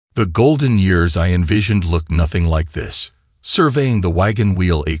The golden years I envisioned looked nothing like this. Surveying the Wagon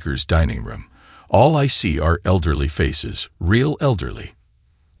Wheel Acres dining room, all I see are elderly faces, real elderly.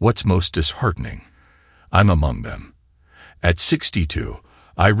 What's most disheartening? I'm among them. At 62,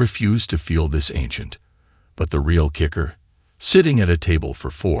 I refuse to feel this ancient. But the real kicker? Sitting at a table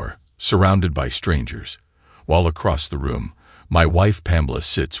for four, surrounded by strangers, while across the room, my wife Pamela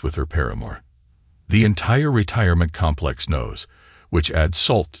sits with her paramour. The entire retirement complex knows, which adds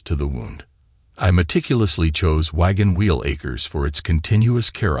salt to the wound. I meticulously chose Wagon Wheel Acres for its continuous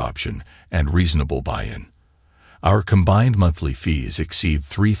care option and reasonable buy-in. Our combined monthly fees exceed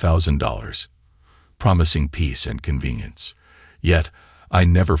 $3,000, promising peace and convenience. Yet, I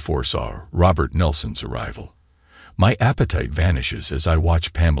never foresaw Robert Nelson's arrival. My appetite vanishes as I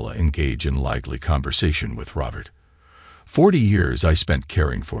watch Pamela engage in lively conversation with Robert. 40 years I spent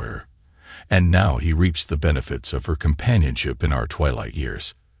caring for her, and now he reaps the benefits of her companionship in our twilight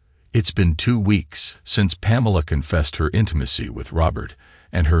years. It's been 2 weeks since Pamela confessed her intimacy with Robert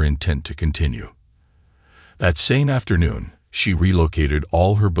and her intent to continue. That same afternoon, she relocated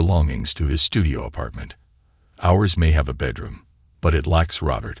all her belongings to his studio apartment. Ours may have a bedroom, but it lacks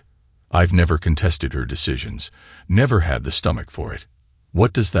Robert. I've never contested her decisions, never had the stomach for it.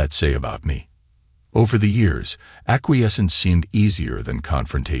 What does that say about me? Over the years, acquiescence seemed easier than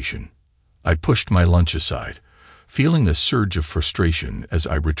confrontation. I pushed my lunch aside, feeling a surge of frustration as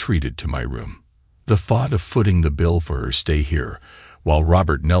I retreated to my room. The thought of footing the bill for her stay here, while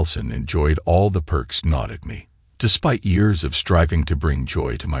Robert Nelson enjoyed all the perks, gnawed at me. Despite years of striving to bring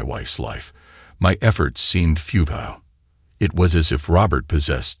joy to my wife's life, my efforts seemed futile. It was as if Robert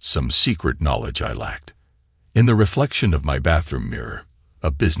possessed some secret knowledge I lacked. In the reflection of my bathroom mirror,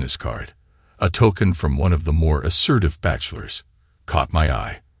 a business card, a token from one of the more assertive bachelors, caught my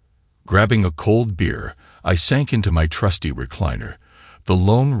eye. Grabbing a cold beer, I sank into my trusty recliner, the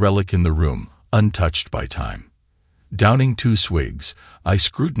lone relic in the room, untouched by time. Downing 2 swigs, I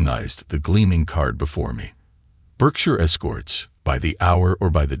scrutinized the gleaming card before me. Berkshire Escorts, by the hour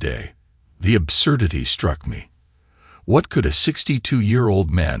or by the day. The absurdity struck me. What could a 62-year-old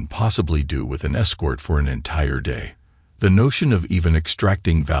man possibly do with an escort for an entire day? The notion of even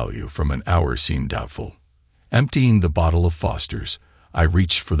extracting value from an hour seemed doubtful. Emptying the bottle of Foster's, I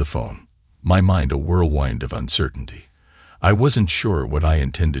reached for the phone, my mind a whirlwind of uncertainty. I wasn't sure what I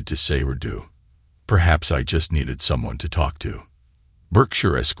intended to say or do. Perhaps I just needed someone to talk to.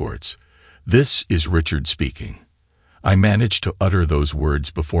 Berkshire Escorts. This is Richard speaking. I managed to utter those words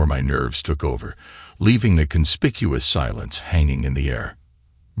before my nerves took over, leaving a conspicuous silence hanging in the air.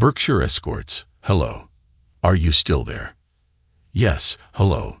 Berkshire Escorts, hello. Are you still there? Yes,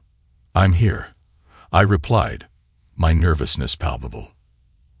 hello. I'm here, I replied, my nervousness palpable.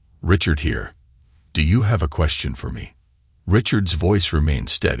 Richard here. Do you have a question for me? Richard's voice remained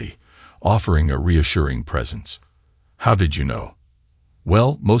steady, offering a reassuring presence. How did you know?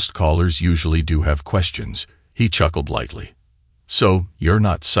 Well, most callers usually do have questions, he chuckled lightly. So, you're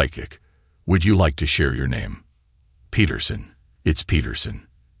not psychic. Would you like to share your name? Peterson. It's Peterson.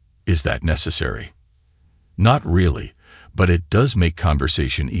 Is that necessary? Not really, but it does make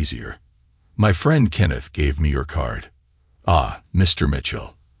conversation easier. My friend Kenneth gave me your card. Ah, Mr.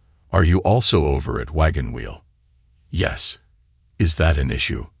 Mitchell. Are you also over at Wagon Wheel? Yes. Is that an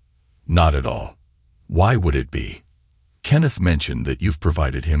issue? Not at all. Why would it be? Kenneth mentioned that you've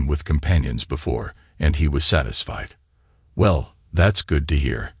provided him with companions before, and he was satisfied. Well, that's good to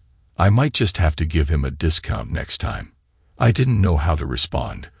hear. I might just have to give him a discount next time. I didn't know how to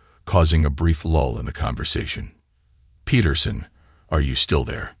respond, causing a brief lull in the conversation. Peterson, are you still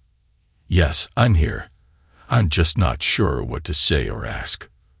there? Yes, I'm here. I'm just not sure what to say or ask.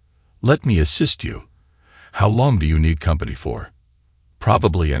 Let me assist you. How long do you need company for?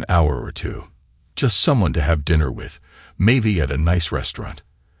 Probably an hour or 2. Just someone to have dinner with, maybe at a nice restaurant.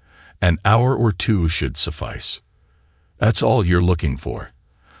 An hour or 2 should suffice. That's all you're looking for.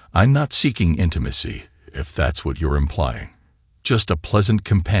 I'm not seeking intimacy, if that's what you're implying. Just a pleasant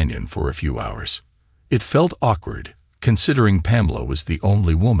companion for a few hours. It felt awkward, considering Pamela was the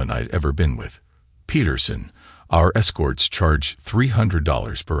only woman I'd ever been with. Peterson, our escorts charge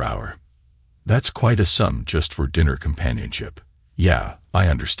 $300 per hour. That's quite a sum just for dinner companionship. Yeah, I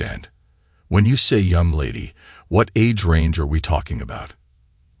understand. When you say young lady, what age range are we talking about?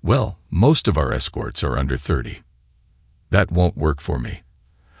 Well, most of our escorts are under 30. That won't work for me.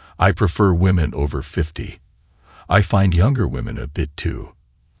 I prefer women over 50. I find younger women a bit too.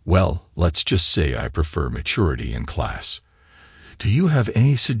 Well, let's just say I prefer maturity in class. Do you have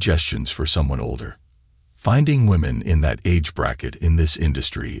any suggestions for someone older? Finding women in that age bracket in this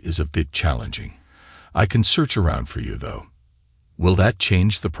industry is a bit challenging. I can search around for you, though. Will that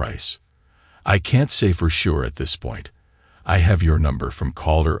change the price? I can't say for sure at this point. I have your number from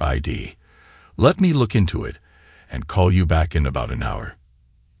caller ID. Let me look into it and call you back in about an hour.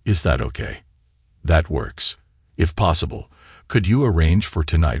 Is that okay? That works. If possible, could you arrange for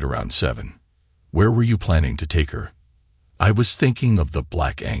tonight around 7? Where were you planning to take her? I was thinking of the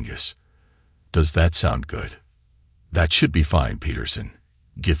Black Angus. Does that sound good? That should be fine, Peterson.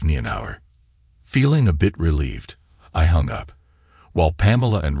 Give me an hour. Feeling a bit relieved, I hung up. While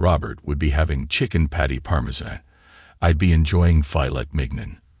Pamela and Robert would be having chicken patty parmesan, I'd be enjoying filet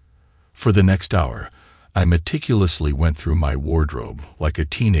mignon. For the next hour, I meticulously went through my wardrobe like a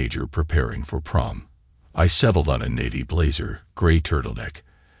teenager preparing for prom. I settled on a navy blazer, gray turtleneck,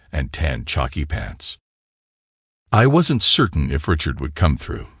 and tan chalky pants. I wasn't certain if Richard would come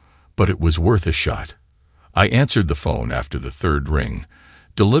through, but it was worth a shot. I answered the phone after the third ring,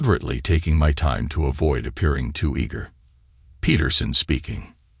 deliberately taking my time to avoid appearing too eager. Peterson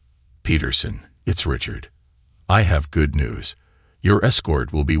speaking. Peterson, it's Richard. I have good news. Your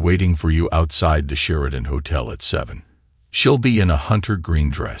escort will be waiting for you outside the Sheraton Hotel at 7. She'll be in a hunter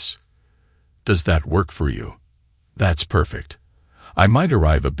green dress. Does that work for you? That's perfect. I might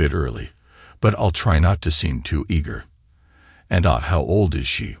arrive a bit early, but I'll try not to seem too eager. And how old is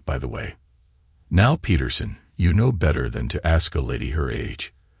she, by the way? Now, Peterson, you know better than to ask a lady her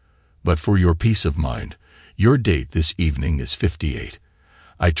age. But for your peace of mind, your date this evening is 58.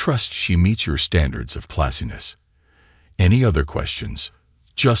 I trust she meets your standards of classiness. Any other questions?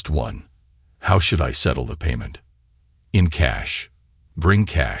 Just one. How should I settle the payment? In cash. Bring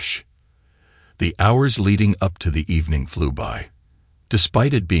cash. The hours leading up to the evening flew by.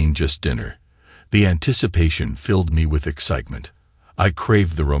 Despite it being just dinner, the anticipation filled me with excitement. I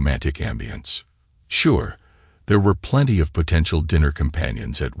craved the romantic ambience. Sure, there were plenty of potential dinner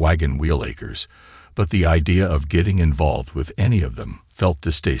companions at Wagon Wheel Acres, but the idea of getting involved with any of them felt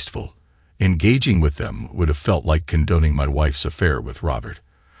distasteful. Engaging with them would have felt like condoning my wife's affair with Robert.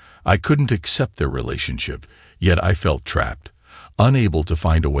 I couldn't accept their relationship, yet I felt trapped, unable to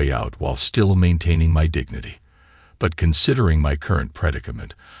find a way out while still maintaining my dignity. But considering my current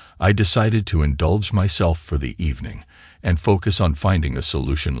predicament, I decided to indulge myself for the evening and focus on finding a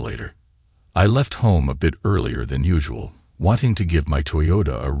solution later. I left home a bit earlier than usual, wanting to give my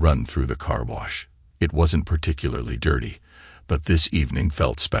Toyota a run through the car wash. It wasn't particularly dirty, but this evening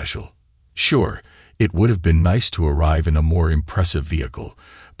felt special. Sure, it would have been nice to arrive in a more impressive vehicle,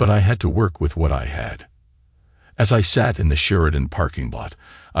 but I had to work with what I had. As I sat in the Sheraton parking lot,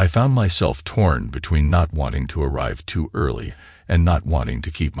 I found myself torn between not wanting to arrive too early and not wanting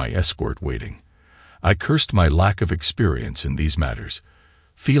to keep my escort waiting. I cursed my lack of experience in these matters,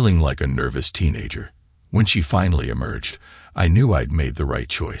 feeling like a nervous teenager. When she finally emerged, I knew I'd made the right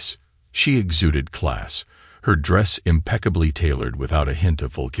choice. She exuded class, her dress impeccably tailored without a hint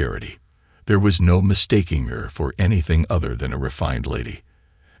of vulgarity. There was no mistaking her for anything other than a refined lady.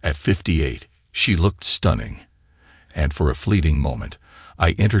 At 58, she looked stunning, and for a fleeting moment,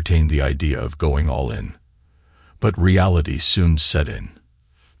 I entertained the idea of going all in. But reality soon set in.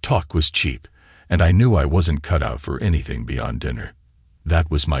 Talk was cheap, and I knew I wasn't cut out for anything beyond dinner. That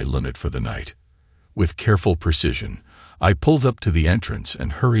was my limit for the night. With careful precision, I pulled up to the entrance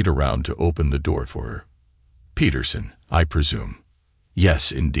and hurried around to open the door for her. Peterson, I presume.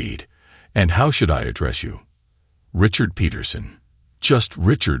 Yes, indeed. And how should I address you? Richard Peterson. Just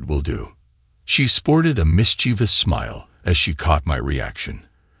Richard will do. She sported a mischievous smile as she caught my reaction.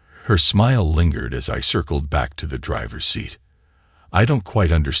 Her smile lingered as I circled back to the driver's seat. I don't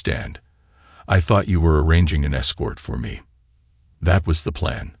quite understand. I thought you were arranging an escort for me. That was the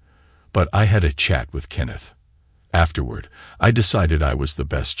plan, but I had a chat with Kenneth. Afterward, I decided I was the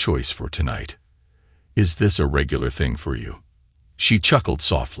best choice for tonight. Is this a regular thing for you? She chuckled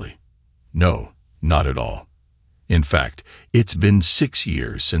softly. No, not at all. In fact, it's been 6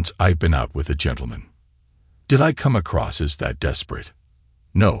 years since I've been out with a gentleman. Did I come across as that desperate?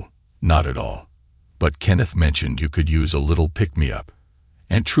 No, not at all. But Kenneth mentioned you could use a little pick-me-up.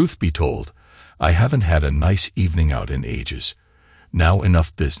 And truth be told, I haven't had a nice evening out in ages. Now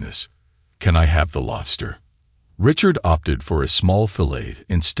enough business. Can I have the lobster? Richard opted for a small fillet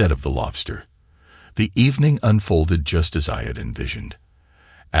instead of the lobster. The evening unfolded just as I had envisioned.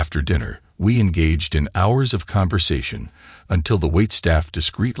 After dinner, we engaged in hours of conversation until the waitstaff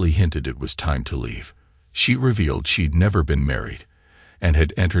discreetly hinted it was time to leave. She revealed she'd never been married and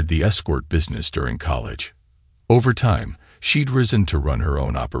had entered the escort business during college. Over time, she'd risen to run her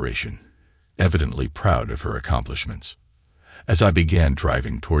own operation, evidently proud of her accomplishments. As I began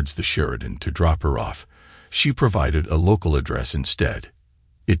driving towards the Sheraton to drop her off, she provided a local address instead.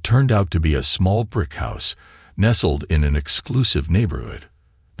 It turned out to be a small brick house nestled in an exclusive neighborhood.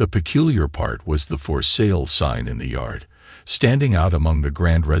 The peculiar part was the for sale sign in the yard, standing out among the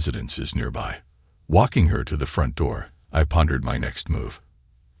grand residences nearby. Walking her to the front door, I pondered my next move.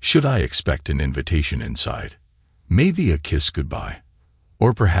 Should I expect an invitation inside? Maybe a kiss goodbye?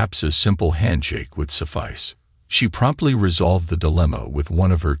 Or perhaps a simple handshake would suffice? She promptly resolved the dilemma with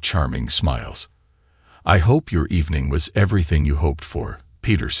one of her charming smiles. "I hope your evening was everything you hoped for,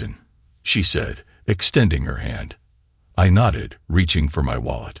 Peterson," she said, extending her hand. I nodded, reaching for my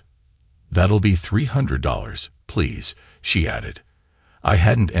wallet. "That'll be $300, please," she added. I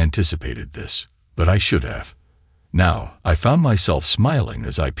hadn't anticipated this, but I should have. Now, I found myself smiling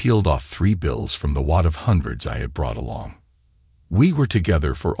as I peeled off 3 bills from the wad of hundreds I had brought along. "We were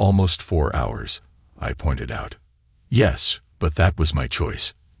together for almost 4 hours, I pointed out. "Yes, but that was my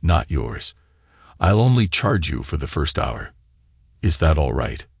choice, not yours. I'll only charge you for the first hour." "Is that all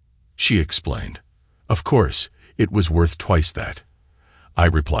right?" she explained. "Of course, it was worth twice that," I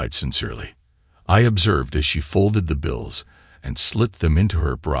replied sincerely. I observed as she folded the bills and slipped them into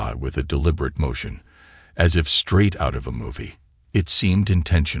her bra with a deliberate motion, as if straight out of a movie. It seemed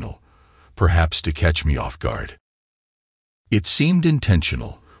intentional, perhaps to catch me off guard.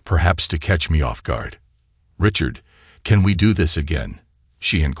 "Richard, can we do this again?"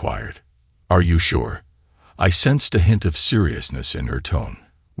 she inquired. "Are you sure?" I sensed a hint of seriousness in her tone,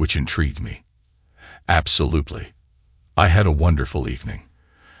 which intrigued me. "Absolutely. I had a wonderful evening.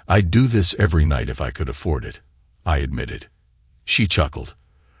 I'd do this every night if I could afford it," I admitted. She chuckled.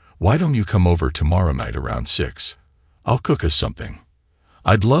 "Why don't you come over tomorrow night around 6? I'll cook us something."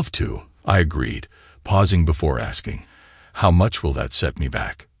 "I'd love to," I agreed, pausing before asking, "How much will that set me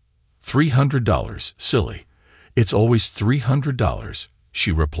back?" $300, silly. It's always $300,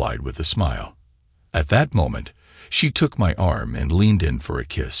 she replied with a smile. At that moment, she took my arm and leaned in for a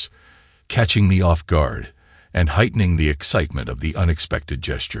kiss, catching me off guard and heightening the excitement of the unexpected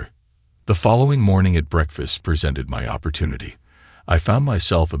gesture. The following morning at breakfast presented my opportunity. I found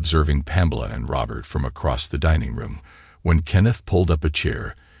myself observing Pamela and Robert from across the dining room when Kenneth pulled up a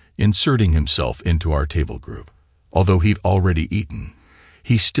chair, inserting himself into our table group. Although he'd already eaten,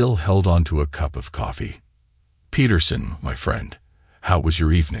 he still held on to a cup of coffee. "Peterson, my friend, how was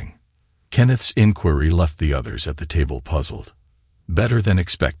your evening?" Kenneth's inquiry left the others at the table puzzled. "Better than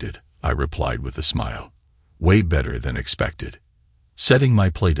expected," I replied with a smile. "Way better than expected." Setting my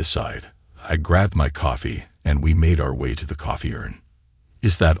plate aside, I grabbed my coffee and we made our way to the coffee urn.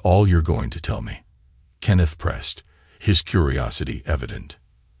 "Is that all you're going to tell me?" Kenneth pressed, his curiosity evident.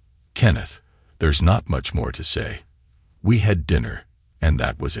 "Kenneth, there's not much more to say. We had dinner, and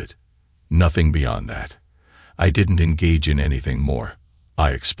that was it. Nothing beyond that. I didn't engage in anything more,"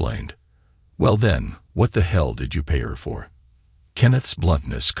 I explained. "Well then, what the hell did you pay her for?" Kenneth's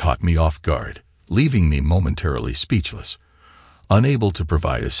bluntness caught me off guard, leaving me momentarily speechless. Unable to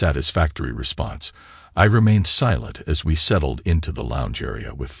provide a satisfactory response, I remained silent as we settled into the lounge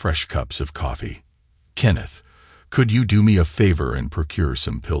area with fresh cups of coffee. "Kenneth, could you do me a favor and procure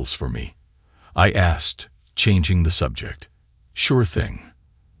some pills for me?" I asked, changing the subject. "Sure thing.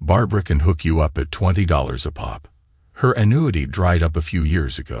 Barbara can hook you up at $20 a pop. Her annuity dried up a few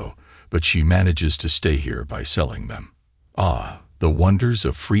years ago, but she manages to stay here by selling them." "Ah, the wonders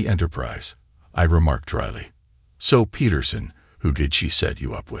of free enterprise," I remarked dryly. "So, Peterson, who did she set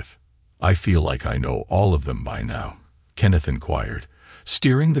you up with?" "I feel like I know all of them by now," Kenneth inquired,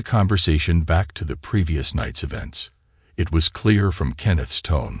 steering the conversation back to the previous night's events. It was clear from Kenneth's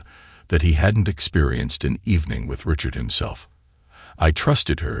tone that he hadn't experienced an evening with Richard himself. I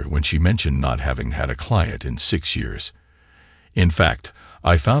trusted her when she mentioned not having had a client in 6 years. In fact,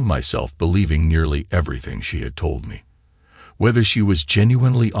 I found myself believing nearly everything she had told me. Whether she was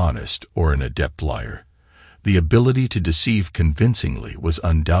genuinely honest or an adept liar, the ability to deceive convincingly was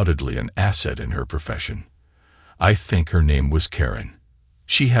undoubtedly an asset in her profession. "I think her name was Karen.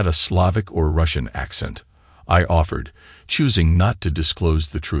 She had a Slavic or Russian accent," I offered, choosing not to disclose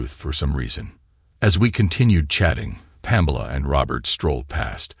the truth for some reason. As we continued chatting, Pamela and Robert strolled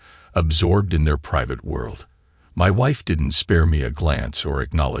past, absorbed in their private world. My wife didn't spare me a glance or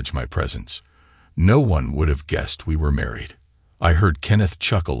acknowledge my presence. No one would have guessed we were married. I heard Kenneth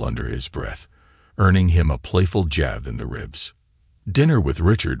chuckle under his breath, earning him a playful jab in the ribs. Dinner with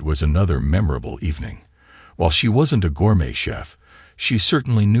Richard was another memorable evening. While she wasn't a gourmet chef, she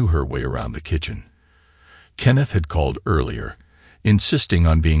certainly knew her way around the kitchen. Kenneth had called earlier, insisting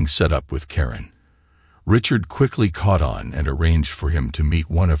on being set up with Karen. Richard quickly caught on and arranged for him to meet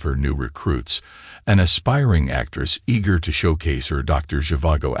one of her new recruits, an aspiring actress eager to showcase her Dr.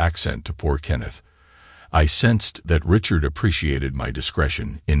 Zhivago accent to poor Kenneth. I sensed that Richard appreciated my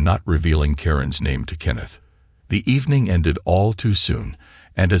discretion in not revealing Karen's name to Kenneth. The evening ended all too soon,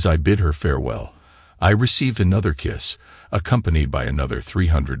 and as I bid her farewell, I received another kiss, accompanied by another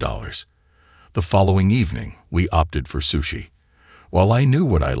 $300. The following evening, we opted for sushi. While I knew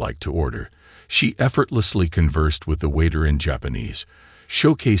what I liked to order, she effortlessly conversed with the waiter in Japanese,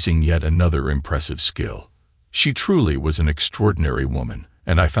 showcasing yet another impressive skill. She truly was an extraordinary woman,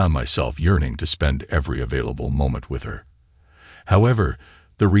 and I found myself yearning to spend every available moment with her. However,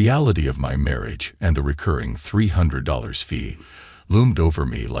 the reality of my marriage and the recurring $300 fee loomed over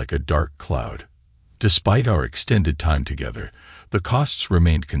me like a dark cloud. Despite our extended time together, the costs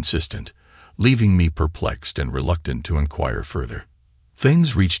remained consistent, leaving me perplexed and reluctant to inquire further.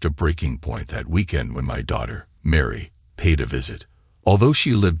 Things reached a breaking point that weekend when my daughter, Mary, paid a visit. Although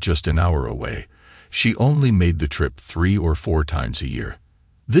she lived just an hour away, she only made the trip 3 or 4 times a year.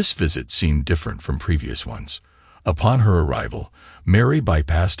 This visit seemed different from previous ones. Upon her arrival, Mary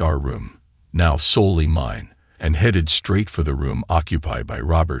bypassed our room, now solely mine, and headed straight for the room occupied by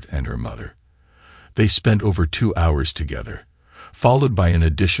Robert and her mother. They spent over 2 hours together, followed by an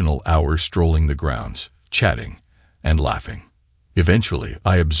additional hour strolling the grounds, chatting, and laughing. Eventually,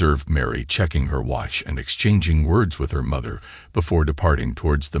 I observed Mary checking her watch and exchanging words with her mother before departing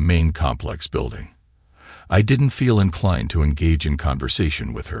towards the main complex building. I didn't feel inclined to engage in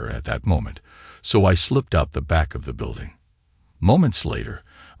conversation with her at that moment, so I slipped out the back of the building. Moments later,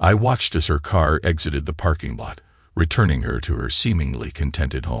 I watched as her car exited the parking lot, returning her to her seemingly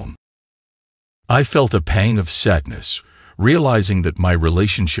contented home. I felt a pang of sadness, realizing that my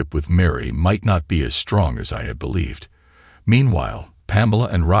relationship with Mary might not be as strong as I had believed. Meanwhile, Pamela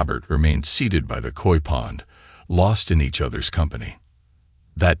and Robert remained seated by the koi pond, lost in each other's company.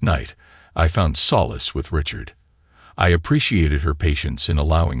 That night, I found solace with Richard. I appreciated her patience in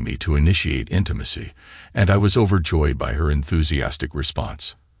allowing me to initiate intimacy, and I was overjoyed by her enthusiastic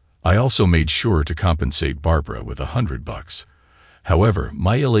response. I also made sure to compensate Barbara with $100. However,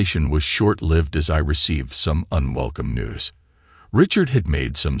 my elation was short-lived as I received some unwelcome news. Richard had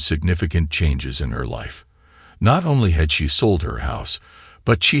made some significant changes in her life. Not only had she sold her house,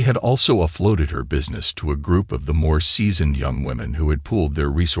 but she had also offloaded her business to a group of the more seasoned young women who had pooled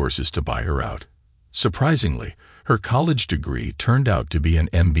their resources to buy her out. Surprisingly, her college degree turned out to be an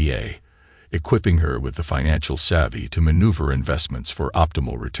MBA, equipping her with the financial savvy to maneuver investments for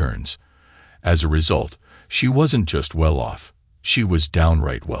optimal returns. As a result, she wasn't just well off, she was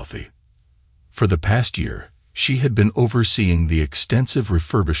downright wealthy. For the past year, she had been overseeing the extensive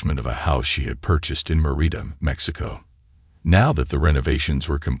refurbishment of a house she had purchased in Merida, Mexico. Now that the renovations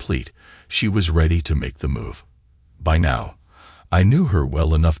were complete, she was ready to make the move. By now, I knew her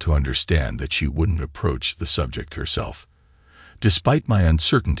well enough to understand that she wouldn't approach the subject herself. Despite my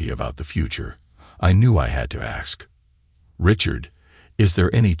uncertainty about the future, I knew I had to ask, "Richard, is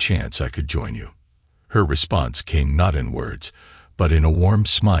there any chance I could join you?" Her response came not in words, but in a warm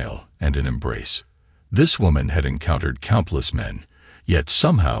smile and an embrace. This woman had encountered countless men, yet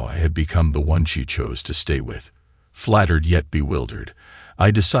somehow I had become the one she chose to stay with. Flattered yet bewildered,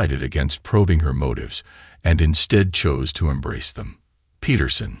 I decided against probing her motives and instead chose to embrace them.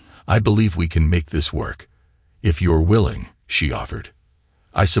 "Peterson, I believe we can make this work. If you're willing," she offered.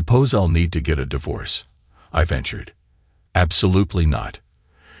 "I suppose I'll need to get a divorce," I ventured. "Absolutely not.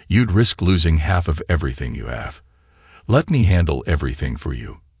 You'd risk losing half of everything you have. Let me handle everything for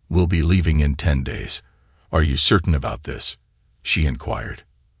you. We'll be leaving in 10 days. Are you certain about this?" she inquired.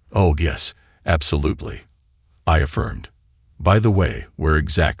 "Oh, yes, absolutely," I affirmed. "By the way, where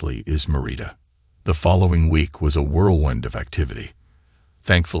exactly is Merida?" The following week was a whirlwind of activity.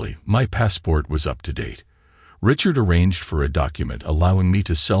 Thankfully, my passport was up to date. Richard arranged for a document allowing me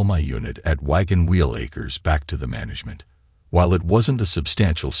to sell my unit at Wagon Wheel Acres back to the management. While it wasn't a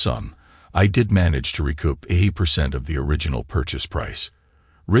substantial sum, I did manage to recoup 80% of the original purchase price.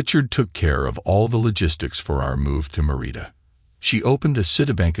 Richard took care of all the logistics for our move to Merida. She opened a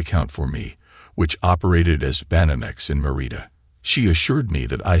Citibank account for me, which operated as Banamex in Merida. She assured me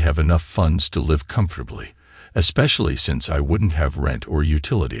that I'd have enough funds to live comfortably, especially since I wouldn't have rent or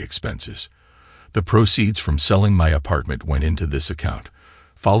utility expenses. The proceeds from selling my apartment went into this account,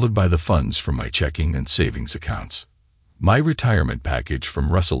 followed by the funds from my checking and savings accounts. My retirement package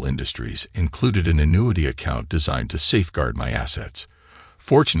from Russell Industries included an annuity account designed to safeguard my assets.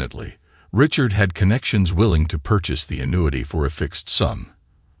 Fortunately, Richard had connections willing to purchase the annuity for a fixed sum.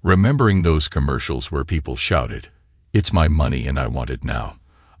 Remembering those commercials where people shouted, "It's my money and I want it now,"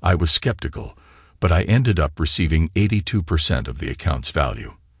 I was skeptical, but I ended up receiving 82% of the account's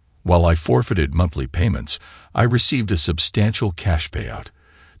value. While I forfeited monthly payments, I received a substantial cash payout,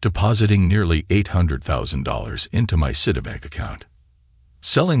 depositing nearly $800,000 into my Citibank account.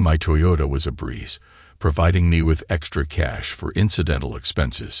 Selling my Toyota was a breeze, providing me with extra cash for incidental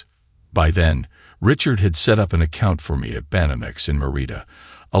expenses. By then, Richard had set up an account for me at Banamex in Merida,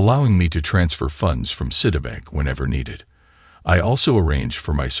 allowing me to transfer funds from Citibank whenever needed. I also arranged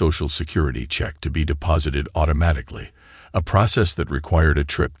for my Social Security check to be deposited automatically, a process that required a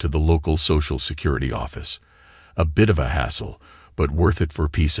trip to the local Social Security office. A bit of a hassle, but worth it for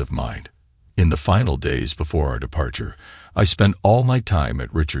peace of mind. In the final days before our departure, I spent all my time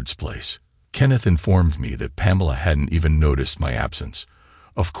at Richard's place. Kenneth informed me that Pamela hadn't even noticed my absence.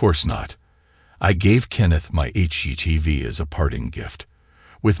 Of course not. I gave Kenneth my HGTV as a parting gift.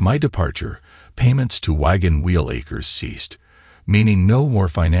 With my departure, payments to Wagon Wheel Acres ceased, meaning no more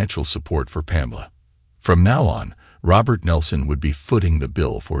financial support for Pamela. From now on, Robert Nelson would be footing the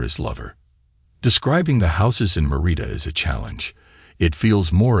bill for his lover. Describing the houses in Merida is a challenge. It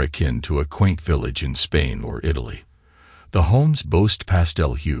feels more akin to a quaint village in Spain or Italy. The homes boast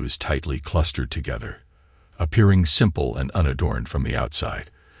pastel hues tightly clustered together, appearing simple and unadorned from the outside,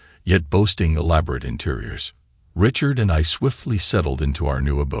 yet boasting elaborate interiors. Richard and I swiftly settled into our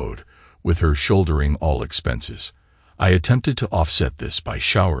new abode, with her shouldering all expenses. I attempted to offset this by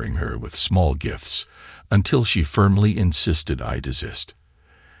showering her with small gifts, until she firmly insisted I desist.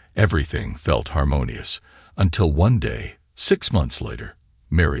 Everything felt harmonious, until one day, 6 months later,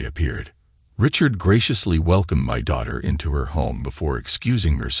 Mary appeared. Richard graciously welcomed my daughter into her home before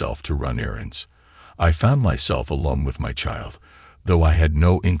excusing herself to run errands. I found myself alone with my child, though I had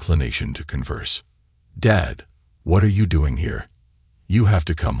no inclination to converse. "Dad, what are you doing here?" "You have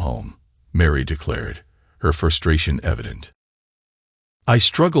to come home," Mary declared, her frustration evident. I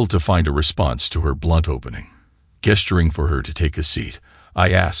struggled to find a response to her blunt opening. Gesturing for her to take a seat,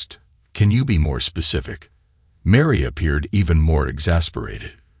 I asked, "Can you be more specific?" Mary appeared even more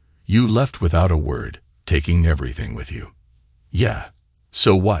exasperated. "You left without a word, taking everything with you." "Yeah,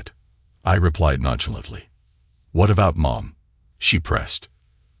 so what?" I replied nonchalantly. "What about Mom?" she pressed.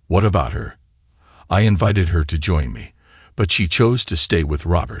 "What about her?" I invited her to join me, but she chose to stay with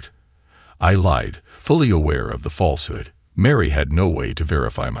Robert. I lied, fully aware of the falsehood. Mary had no way to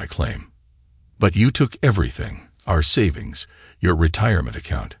verify my claim. "But you took everything, our savings, your retirement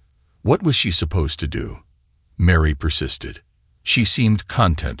account." What was she supposed to do? Mary persisted. She seemed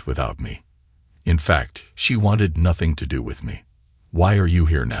content without me. In fact, she wanted nothing to do with me. "Why are you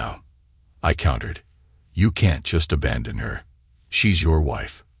here now?" I countered. "You can't just abandon her. She's your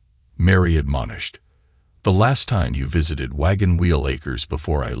wife," Mary admonished. "The last time you visited Wagon Wheel Acres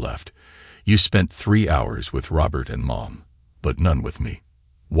before I left, you spent 3 hours with Robert and Mom, but none with me.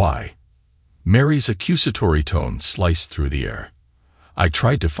 Why?" Mary's accusatory tone sliced through the air. "I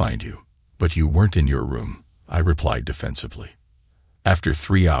tried to find you, but you weren't in your room," I replied defensively. "After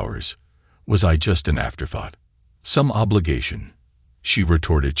 3 hours, was I just an afterthought? Some obligation?" she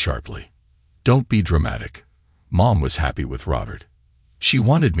retorted sharply. "Don't be dramatic. Mom was happy with Robert. She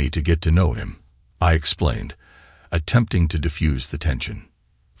wanted me to get to know him," I explained, attempting to diffuse the tension.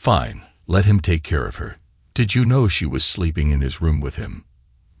 "Fine, let him take care of her. Did you know she was sleeping in his room with him?"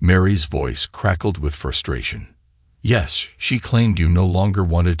 Mary's voice crackled with frustration. "Yes, she claimed you no longer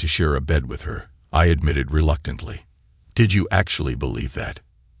wanted to share a bed with her," I admitted reluctantly. "Did you actually believe that?"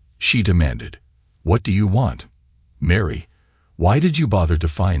 she demanded. "What do you want?" "Mary, why did you bother to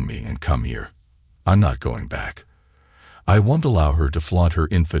find me and come here? I'm not going back." I won't allow her to flaunt her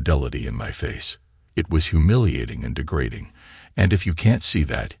infidelity in my face. It was humiliating and degrading, and if you can't see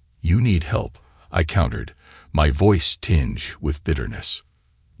that, you need help, I countered, my voice tinged with bitterness.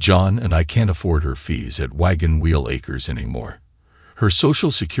 "John and I can't afford her fees at Wagon Wheel Acres anymore. Her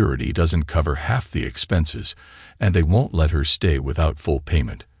Social Security doesn't cover half the expenses, and they won't let her stay without full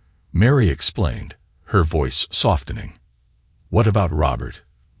payment," Mary explained, her voice softening. "What about Robert?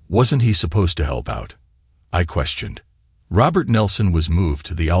 Wasn't he supposed to help out?" I questioned. "Robert Nelson was moved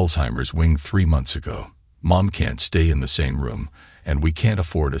to the Alzheimer's wing 3 months ago. Mom can't stay in the same room, and we can't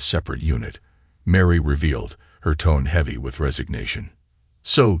afford a separate unit," Mary revealed, her tone heavy with resignation.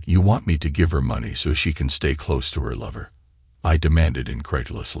 "So, you want me to give her money so she can stay close to her lover?" I demanded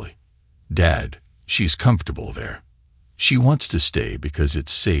incredulously. "Dad, she's comfortable there. She wants to stay because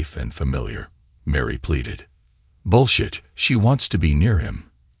it's safe and familiar," Mary pleaded. "Bullshit, she wants to be near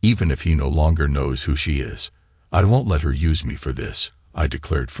him, even if he no longer knows who she is. I won't let her use me for this," I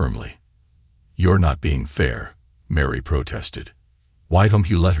declared firmly. "You're not being fair," Mary protested. "Why don't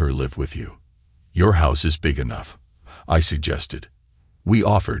you let her live with you? Your house is big enough," I suggested. We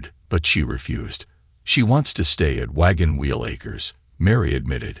offered, but she refused. "She wants to stay at Wagon Wheel Acres," Mary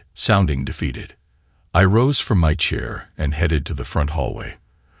admitted, sounding defeated. I rose from my chair and headed to the front hallway.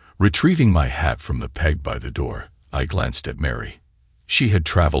 Retrieving my hat from the peg by the door, I glanced at Mary. She had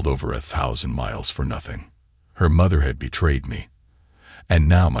traveled over 1,000 miles for nothing. Her mother had betrayed me. And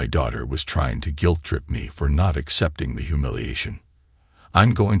now my daughter was trying to guilt-trip me for not accepting the humiliation.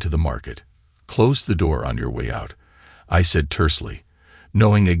 "I'm going to the market. Close the door on your way out," I said tersely,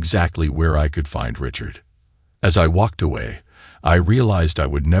 knowing exactly where I could find Richard. As I walked away, I realized I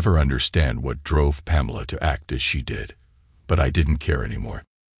would never understand what drove Pamela to act as she did, but I didn't care anymore.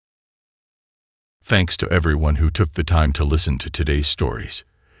 Thanks to everyone who took the time to listen to today's stories.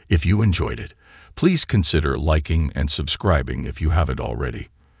 If you enjoyed it, please consider liking and subscribing if you haven't already.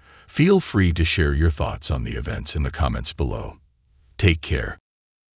 Feel free to share your thoughts on the events in the comments below. Take care.